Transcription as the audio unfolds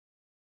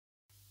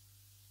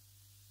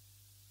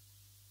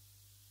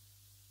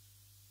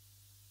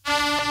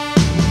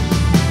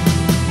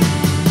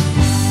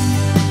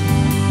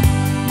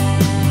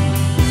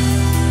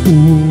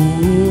Ooh.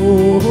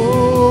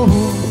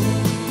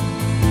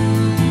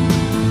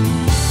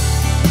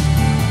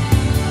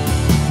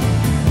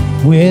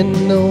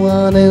 When no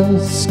one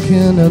else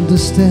can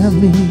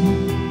understand me,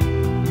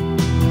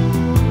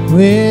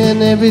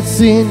 when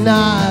everything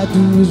I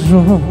do is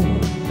wrong,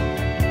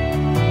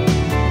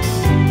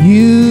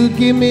 you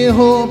give me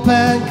hope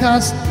and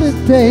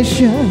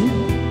constipation.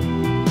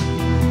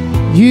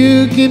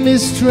 You give me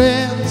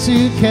strength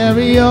to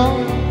carry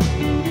on,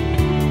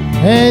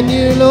 and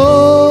you're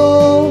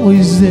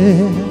always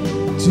there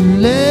to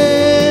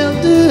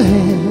lend a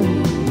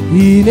hand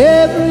in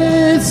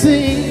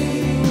everything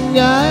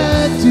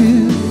I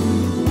do.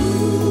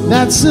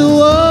 That's the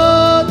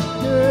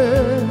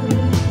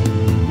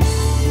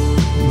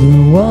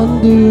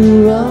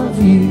wonder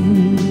of you.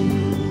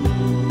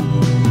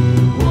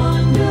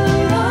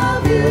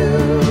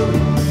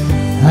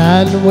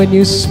 And when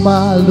you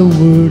smile, the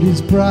world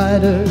is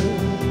brighter.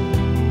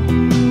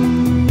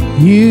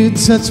 You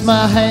touch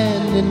my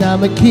hand and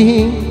I'm a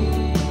king.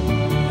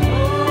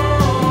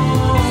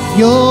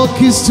 Your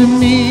kiss to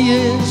me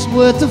is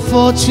worth a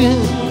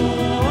fortune.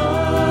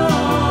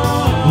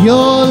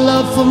 Your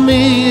love for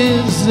me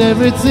is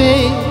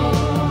everything.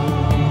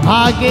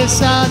 I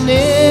guess I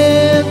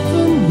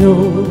never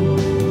know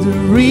the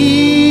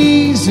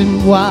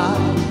reason why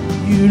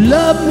you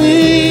love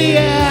me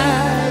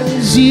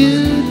as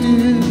you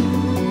do.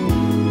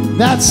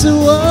 That's the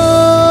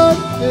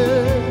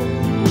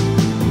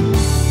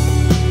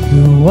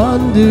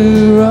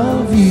wonder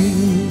of you.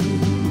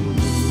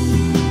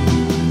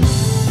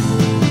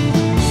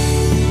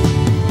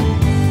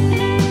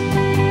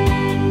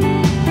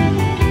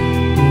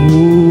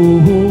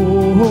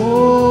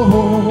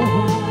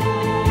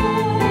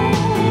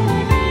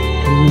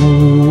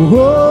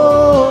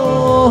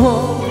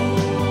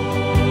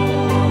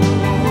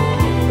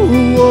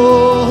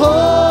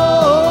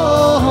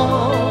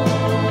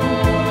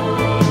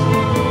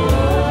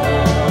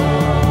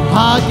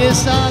 I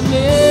guess I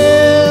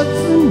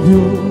never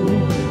knew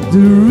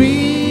the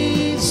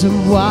reason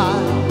why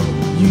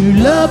you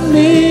love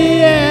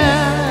me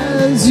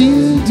as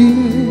you do.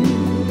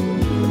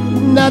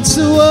 That's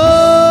the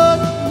word.